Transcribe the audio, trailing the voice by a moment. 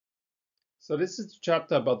So this is the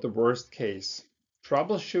chapter about the worst case,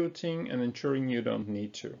 troubleshooting and ensuring you don't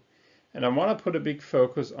need to. And I want to put a big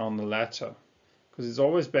focus on the latter, because it's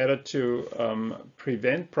always better to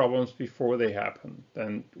prevent problems before they happen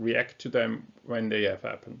than react to them when they have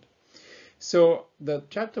happened. So the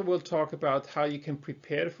chapter will talk about how you can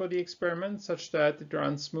prepare for the experiment such that it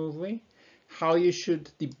runs smoothly, how you should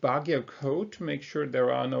debug your code to make sure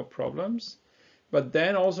there are no problems, but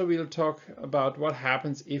then also we'll talk about what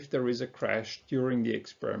happens if there is a crash during the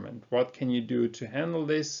experiment. What can you do to handle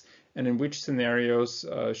this, and in which scenarios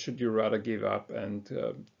should you rather give up and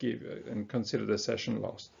consider the session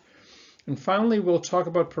lost. And finally, we'll talk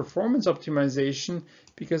about performance optimization,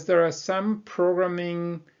 because there are some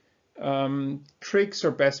programming tricks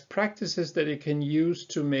or best practices that you can use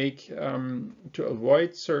to make to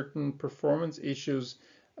avoid certain performance issues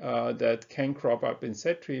that can crop up in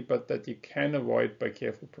SetTree, but that you can avoid by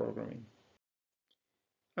careful programming.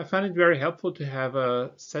 I find it very helpful to have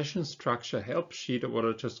a session structure help sheet, or what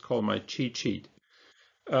I just call my cheat sheet.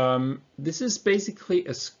 This is basically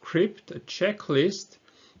a script, a checklist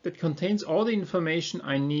that contains all the information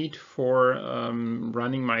I need for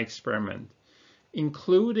running my experiment,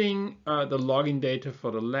 including the login data for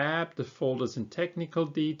the lab, the folders and technical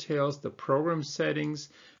details, the program settings,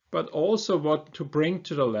 but also what to bring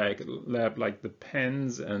to the lab, like the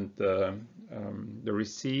pens and the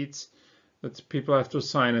receipts that people have to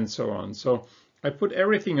sign and so on. So I put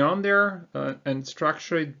everything on there and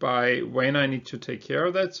structure it by when I need to take care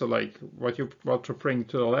of that. So like what to bring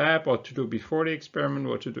to the lab, what to do before the experiment,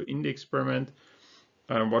 what to do in the experiment,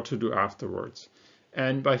 what to do afterwards.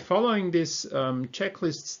 And by following this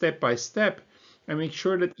checklist step by step, I make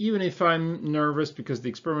sure that even if I'm nervous because the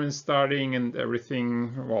experiment is starting and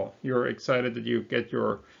everything, well, you're excited that you get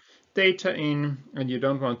your data in and you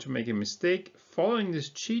don't want to make a mistake, following this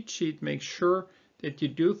cheat sheet makes sure that you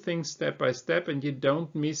do things step by step and you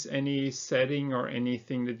don't miss any setting or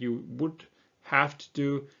anything that you would have to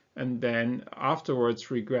do and then afterwards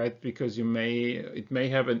regret, because it may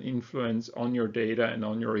have an influence on your data and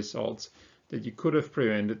on your results that you could have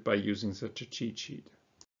prevented by using such a cheat sheet.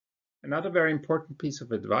 Another very important piece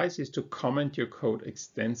of advice is to comment your code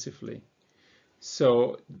extensively.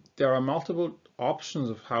 So there are multiple options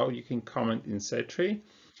of how you can comment in SetTree.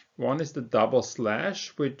 One is the double slash,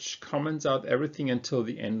 which comments out everything until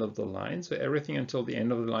the end of the line. So everything until the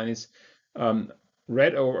end of the line is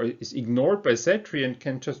read or is ignored by SetTree and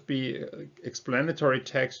can just be explanatory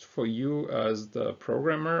text for you as the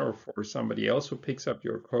programmer or for somebody else who picks up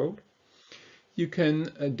your code. You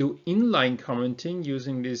can do inline commenting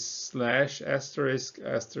using this slash asterisk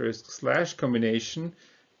asterisk slash combination,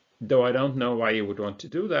 though I don't know why you would want to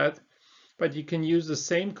do that. But you can use the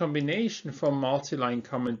same combination for multi-line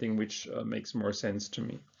commenting, which makes more sense to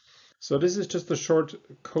me. So this is just a short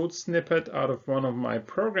code snippet out of one of my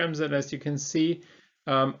programs, and as you can see,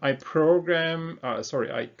 I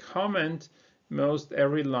comment most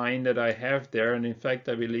every line that I have there, and in fact,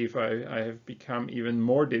 I believe I have become even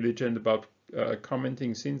more diligent about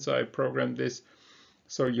commenting since I programmed this.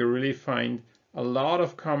 So you really find a lot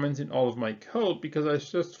of comments in all of my code, because I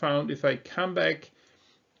just found if I come back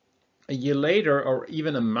a year later or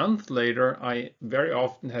even a month later, I very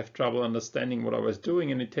often have trouble understanding what I was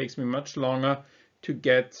doing, and it takes me much longer to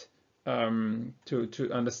get to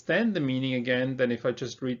understand the meaning again than if I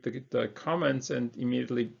just read the comments and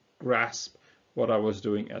immediately grasp what I was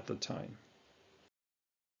doing at the time.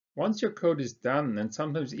 Once your code is done, and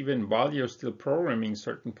sometimes even while you're still programming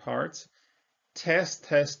certain parts, test,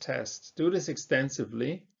 test, test. Do this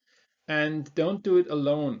extensively, and don't do it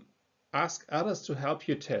alone. Ask others to help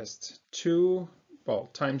you test.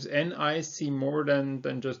 Times n eyes see more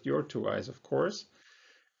than just your 2 eyes, of course.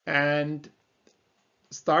 And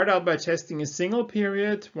start out by testing a single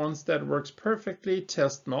period. Once that works perfectly,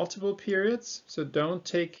 test multiple periods. So don't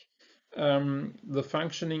take the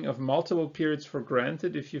functioning of multiple periods for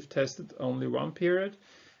granted if you've tested only one period.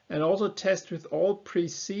 And also test with all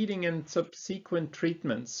preceding and subsequent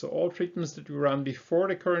treatments. So all treatments that you run before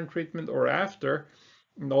the current treatment or after,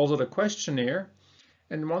 and also the questionnaire.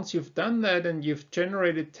 And once you've done that and you've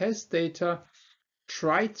generated test data,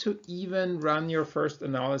 try to even run your first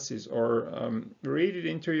analysis or read it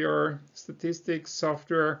into your statistics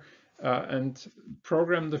software and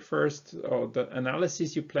program the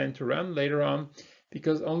analysis you plan to run later on,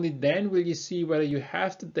 because only then will you see whether you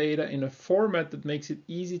have the data in a format that makes it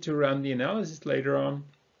easy to run the analysis later on,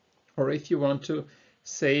 or if you want to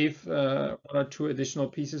save 1 or 2 additional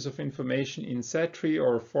pieces of information in SetTree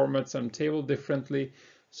or format some table differently,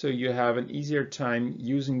 so you have an easier time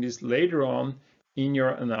using this later on in your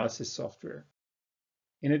analysis software.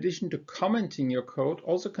 In addition to commenting your code,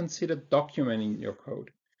 also consider documenting your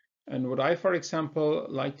code. And what I, for example,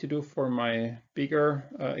 like to do for my bigger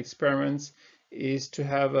experiments is to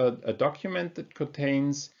have a document that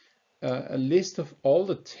contains a list of all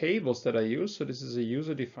the tables that I use. So this is a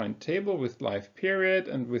user-defined table with live period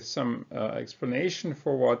and with some explanation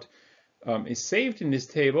for what is saved in this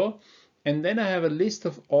table. And then I have a list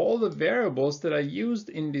of all the variables that I used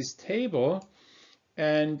in this table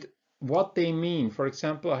and what they mean. For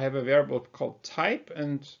example, I have a variable called type,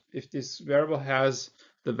 and if this variable has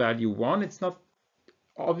the value 1, it's not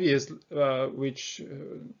obvious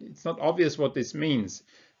it's not obvious what this means.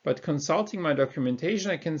 But consulting my documentation,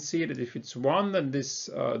 I can see that if it's 1, then this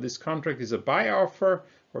contract is a buy offer,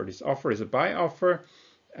 or this offer is a buy offer,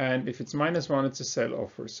 and if it's -1, it's a sell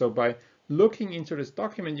offer. So by looking into this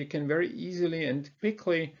document, you can very easily and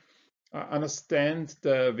quickly understand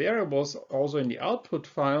the variables also in the output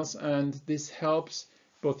files, and this helps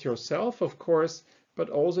both yourself, of course, but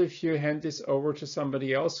also if you hand this over to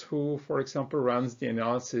somebody else who, for example, runs the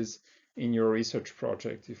analysis in your research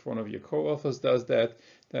project. If one of your co-authors does that,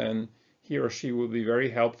 then he or she will be very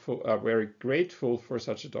helpful, very grateful for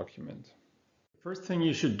such a document. The first thing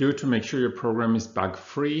you should do to make sure your program is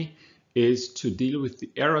bug-free is to deal with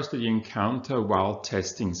the errors that you encounter while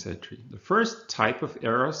testing Sentry. The first type of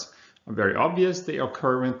errors are very obvious. They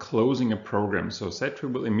occur when closing a program. So Sentry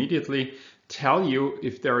will immediately tell you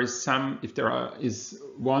if there is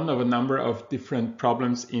one of a number of different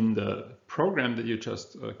problems in the program that you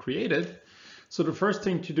just created. So the first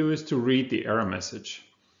thing to do is to read the error message,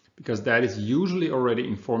 because that is usually already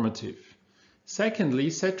informative. Secondly,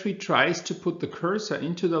 Sentry tries to put the cursor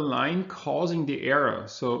into the line causing the error.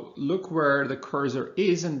 So look where the cursor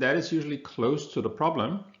is, and that is usually close to the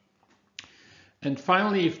problem. And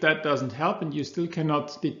finally, if that doesn't help and you still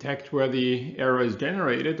cannot detect where the error is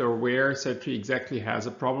generated or where Sentry exactly has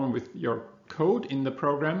a problem with your code in the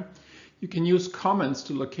program, you can use comments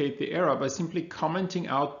to locate the error by simply commenting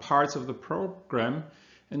out parts of the program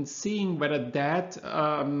and seeing whether that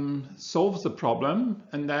solves the problem.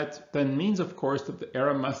 And that then means, of course, that the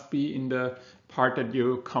error must be in the part that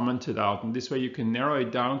you commented out. And this way you can narrow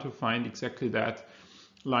it down to find exactly that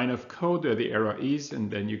line of code where the error is,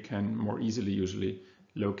 and then you can more easily usually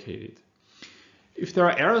locate it. If there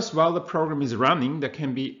are errors while the program is running, there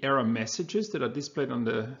can be error messages that are displayed on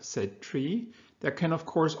the Sentry. There can, of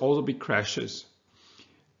course, also be crashes.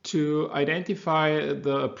 To identify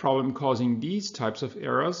the problem causing these types of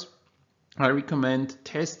errors, I recommend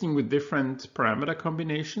testing with different parameter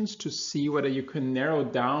combinations to see whether you can narrow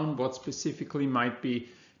down what specifically might be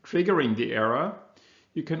triggering the error.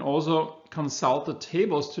 You can also consult the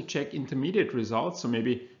tables to check intermediate results. So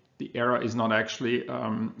maybe the error is not actually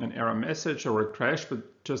an error message or a crash,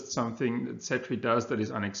 but just something that Sentry does that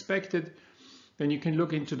is unexpected. Then you can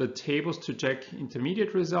look into the tables to check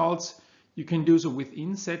intermediate results. You can do so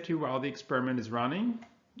within Sentry while the experiment is running,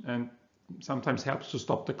 and sometimes helps to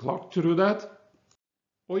stop the clock to do that.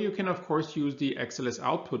 Or you can, of course, use the XLS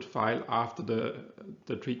output file after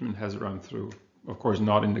the treatment has run through. Of course,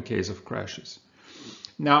 not in the case of crashes.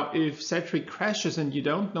 Now, if Sentry crashes and you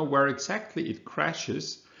don't know where exactly it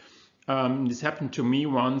crashes, this happened to me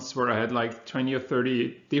once where I had like 20 or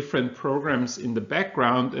 30 different programs in the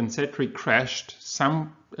background, and Sentry crashed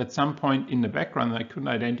at some point in the background, and I couldn't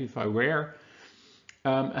identify where.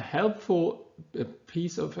 A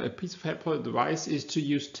piece of helpful advice is to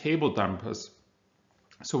use table dumpers.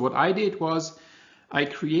 So what I did was I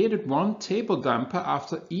created one table dumper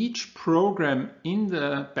after each program in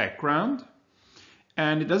the background.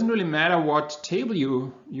 And it doesn't really matter what table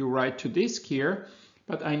you write to disk here,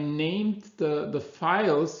 but I named the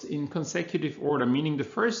files in consecutive order, meaning the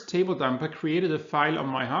first table dumper created a file on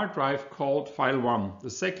my hard drive called file 1. The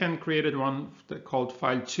second created one called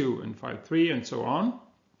file 2 and file 3 and so on.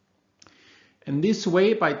 And this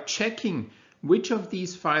way, by checking which of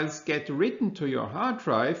these files get written to your hard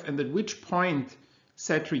drive and at which point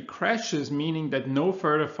Sentry crashes, meaning that no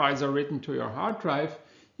further files are written to your hard drive,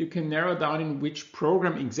 you can narrow down in which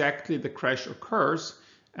program exactly the crash occurs,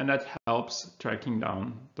 and that helps tracking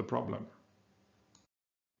down the problem.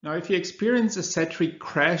 Now, if you experience a Sentry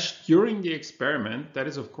crash during the experiment, that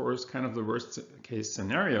is of course kind of the worst case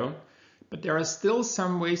scenario, but there are still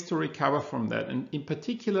some ways to recover from that. And in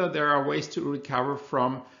particular, there are ways to recover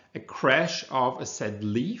from a crash of a set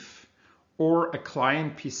leaf or a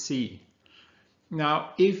client PC.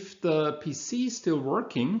 Now, if the PC is still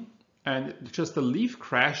working, and just the leaf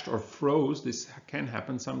crashed or froze, this can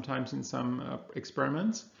happen sometimes in some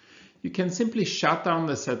experiments, you can simply shut down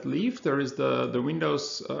the set leaf. There is the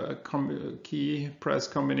Windows key press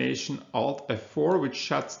combination Alt F4, which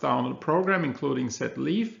shuts down the program, including set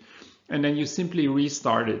leaf, and then you simply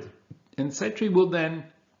restart it. And Settree will then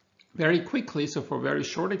very quickly, so for very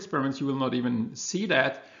short experiments, you will not even see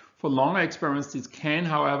that. For longer experiments, this can,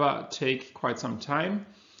 however, take quite some time.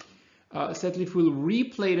 Setleaf will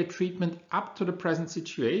replay the treatment up to the present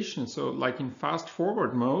situation, so like in fast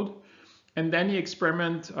forward mode, and then the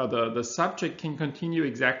experiment, the subject can continue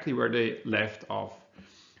exactly where they left off.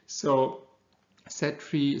 So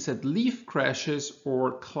Setleaf crashes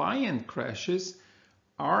or client crashes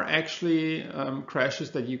are actually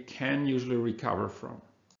crashes that you can usually recover from.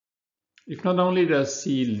 If not only the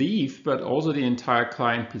C leaf, but also the entire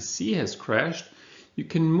client PC has crashed, you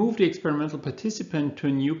can move the experimental participant to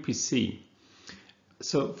a new PC.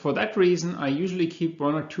 So for that reason, I usually keep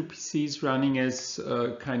 1 or 2 PCs running as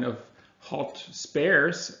kind of hot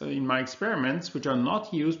spares in my experiments, which are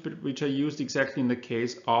not used, but which are used exactly in the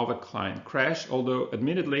case of a client crash, although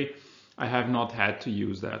admittedly, I have not had to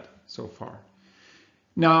use that so far.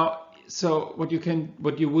 Now, so what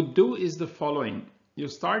you would do is the following. You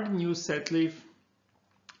start a new setleaf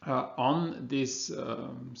on this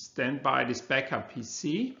standby, this backup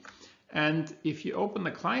PC. And if you open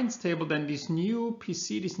the clients table, then this new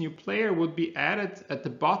PC, this new player would be added at the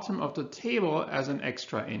bottom of the table as an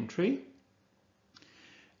extra entry.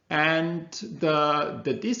 And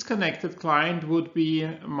the disconnected client would be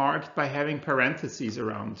marked by having parentheses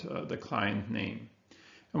around the client name.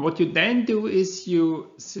 And what you then do is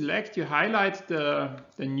you highlight the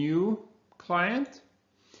new client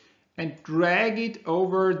and drag it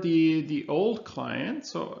over the old client.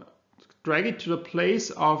 So drag it to the place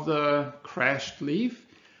of the crashed leaf.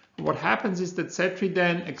 What happens is that Settree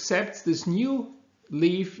then accepts this new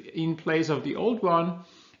leaf in place of the old one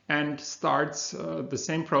and starts the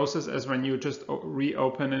same process as when you just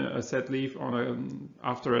reopen a set leaf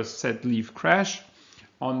after a set leaf crash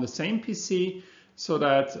on the same PC, so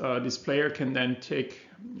that this player can then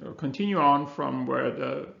continue on from where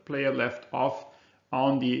the player left off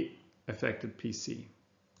on the affected PC.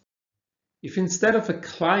 If instead of a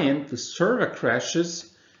client the server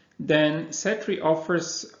crashes, then Settree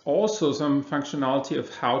offers also some functionality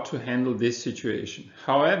of how to handle this situation.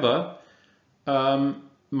 However,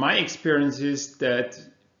 my experience is that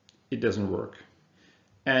it doesn't work.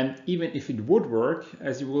 And even if it would work,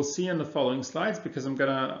 as you will see on the following slides, because I'm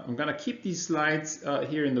gonna keep these slides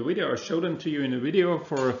here in the video or show them to you in the video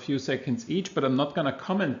for a few seconds each, but I'm not gonna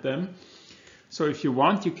comment them. So if you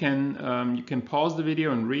want, you can pause the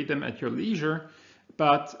video and read them at your leisure.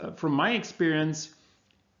 But from my experience,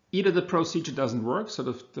 either the procedure doesn't work.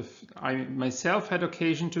 So I myself had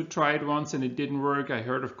occasion to try it once and it didn't work. I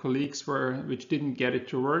heard of colleagues which didn't get it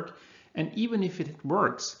to work. And even if it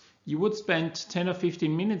works, you would spend 10 or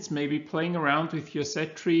 15 minutes maybe playing around with your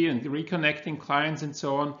set tree and reconnecting clients and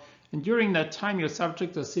so on. And during that time, your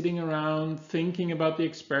subjects are sitting around thinking about the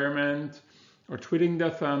experiment or twiddling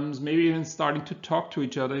their thumbs, maybe even starting to talk to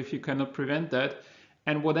each other if you cannot prevent that.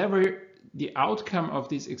 And whatever the outcome of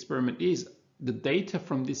this experiment is, the data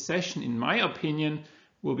from this session, in my opinion,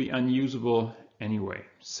 will be unusable anyway.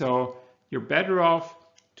 So you're better off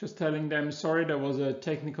just telling them, sorry, there was a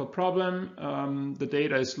technical problem. The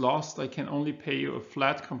data is lost. I can only pay you a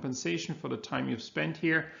flat compensation for the time you've spent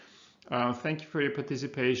here. Thank you for your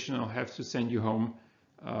participation. I'll have to send you home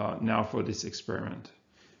now for this experiment.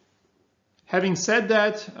 Having said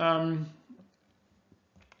that,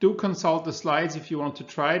 do consult the slides if you want to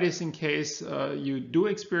try this in case you do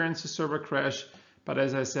experience a server crash. But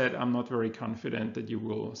as I said, I'm not very confident that you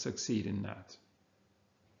will succeed in that.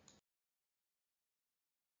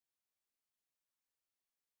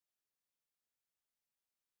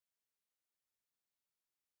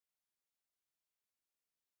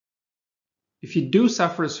 If you do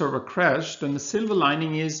suffer a server crash, then the silver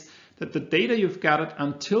lining is that the data you've gathered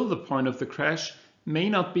until the point of the crash may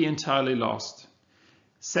not be entirely lost.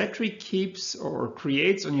 Settree keeps or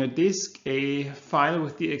creates on your disk a file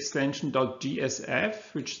with the extension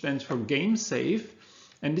 .gsf, which stands for Gamesave,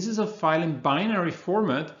 and this is a file in binary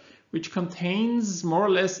format which contains more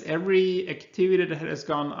or less every activity that has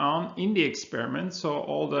gone on in the experiment. So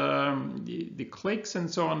all the clicks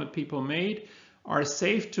and so on that people made are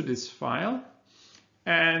saved to this file.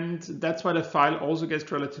 And that's why the file also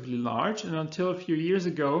gets relatively large. And until a few years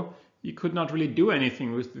ago, you could not really do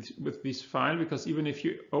anything with this file, because even if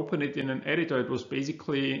you open it in an editor, it was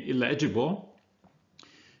basically illegible.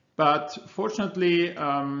 But fortunately,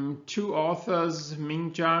 2 authors,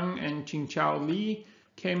 Ming Zhang and Qingchao Li,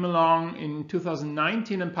 came along in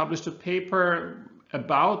 2019 and published a paper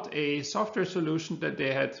about a software solution that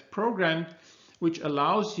they had programmed, which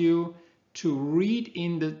allows you to read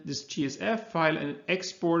in this GSF file and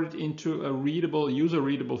export it into a readable,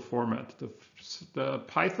 user-readable format. The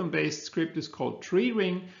Python-based script is called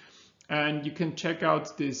TreeRing, and you can check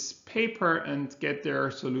out this paper and get their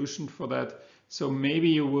solution for that. So maybe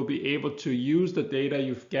you will be able to use the data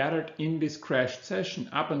you've gathered in this crashed session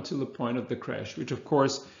up until the point of the crash, which of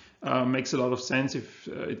course makes a lot of sense. If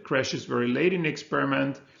it crashes very late in the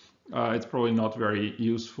experiment, it's probably not very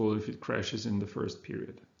useful if it crashes in the first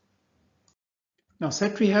period. Now,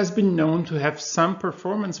 SETRI has been known to have some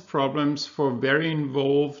performance problems for very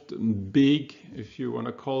involved, big, if you want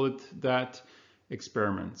to call it that,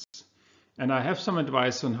 experiments. And I have some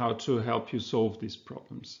advice on how to help you solve these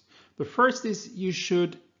problems. The first is you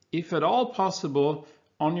should, if at all possible,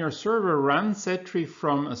 on your server run SETRI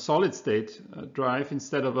from a solid state drive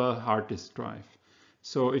instead of a hard disk drive.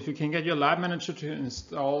 So if you can get your lab manager to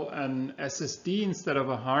install an SSD instead of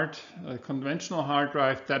a conventional hard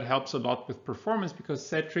drive, that helps a lot with performance, because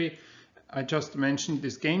SETRI, I just mentioned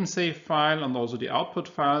this Gamesave file and also the output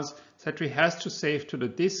files, SETRI has to save to the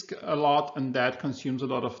disk a lot, and that consumes a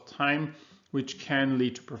lot of time, which can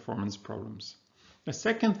lead to performance problems. The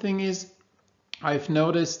second thing is, I've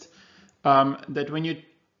noticed that when you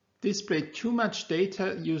display too much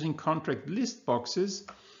data using contract list boxes,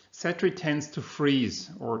 SETRI tends to freeze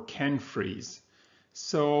or can freeze.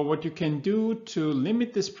 So what you can do to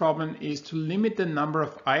limit this problem is to limit the number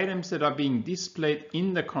of items that are being displayed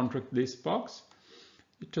in the contract list box.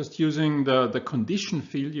 Just using the condition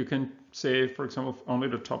field, you can say, for example, only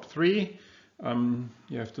the top 3.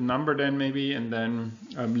 You have to number them maybe, and then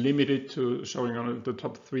limit it to showing only the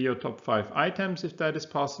top 3 or top 5 items if that is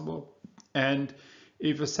possible. And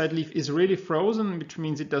if a set leaf is really frozen, which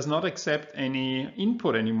means it does not accept any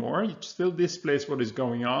input anymore, it still displays what is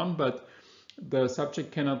going on, but the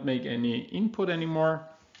subject cannot make any input anymore,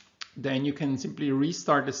 then you can simply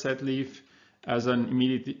restart the set leaf as an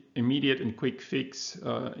immediate and quick fix,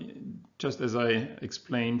 just as I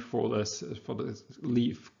explained for the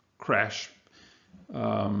leaf crash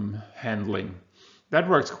handling. That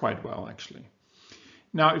works quite well, actually.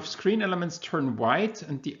 Now, if screen elements turn white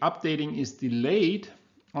and the updating is delayed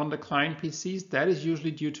on the client PCs, that is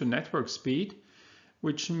usually due to network speed,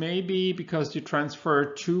 which may be because you transfer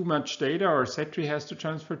too much data, or SETRI has to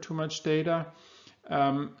transfer too much data.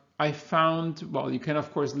 I found, well, you can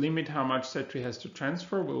of course limit how much SETRI has to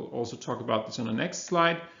transfer. We'll also talk about this on the next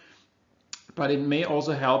slide. But it may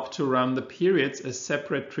also help to run the periods as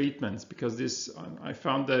separate treatments, because this, I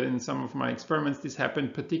found that in some of my experiments, this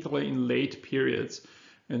happened particularly in late periods.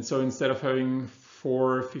 And so instead of having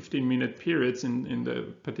 4 15-minute periods in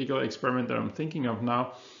the particular experiment that I'm thinking of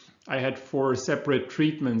now, I had 4 separate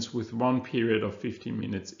treatments with 1 period of 15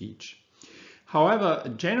 minutes each. However, a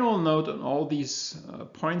general note on all these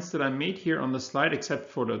points that I made here on the slide,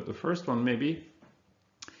 except for the first one maybe,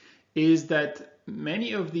 is that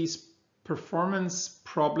many of these performance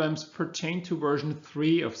problems pertain to version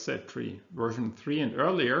 3 of SETRI, version 3 and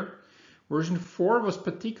earlier. Version 4 was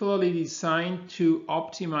particularly designed to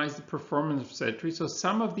optimize the performance of SETRI, so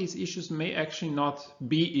some of these issues may actually not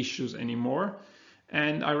be issues anymore.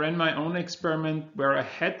 And I ran my own experiment where I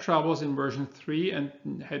had troubles in version 3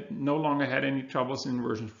 and had no longer had any troubles in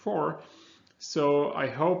version 4. So I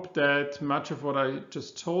hope that much of what I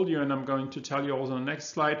just told you, and I'm going to tell you also on the next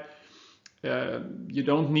slide, you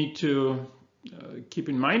don't need to keep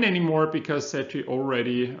in mind anymore, because SETRI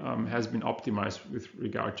already has been optimized with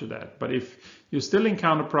regard to that. But if you still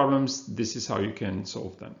encounter problems, this is how you can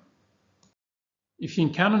solve them. If you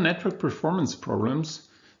encounter network performance problems,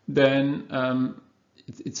 then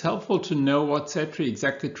it's helpful to know what SETRI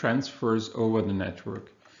exactly transfers over the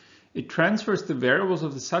network. It transfers the variables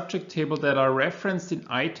of the subject table that are referenced in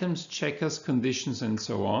items, checkers, conditions, and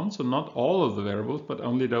so on. So not all of the variables, but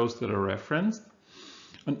only those that are referenced.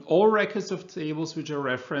 And all records of tables which are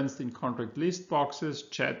referenced in contract list boxes,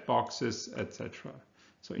 chat boxes, etc.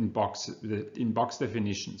 So in box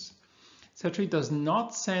definitions. SETRI does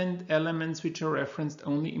not send elements which are referenced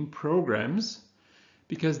only in programs,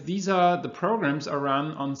 because the programs are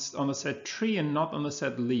run on a set tree and not on a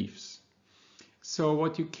set leaves. So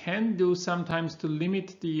what you can do sometimes to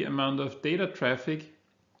limit the amount of data traffic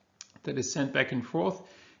that is sent back and forth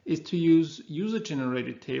is to use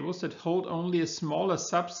user-generated tables that hold only a smaller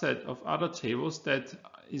subset of other tables that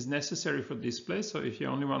is necessary for display. So if you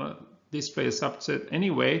only want to display a subset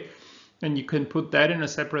anyway, then you can put that in a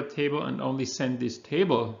separate table and only send this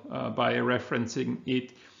table by referencing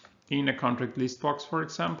it in a contract list box, for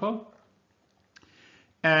example.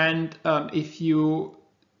 And if you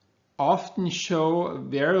often show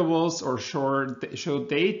variables or show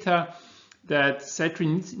data that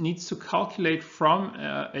Setri needs to calculate from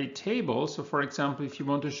a table. So for example, if you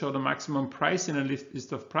want to show the maximum price in a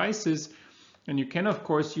list of prices, and you can of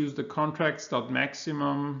course use the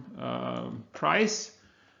contracts.maximum price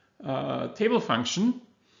table function,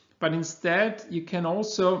 but instead you can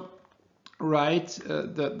also write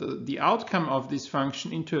the outcome of this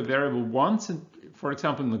function into a variable once, and for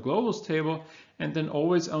example in the globals table, and then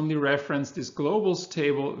always only reference this globals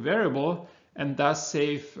table variable, and thus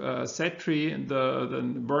save Setri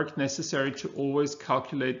the work necessary to always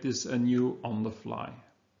calculate this anew on the fly.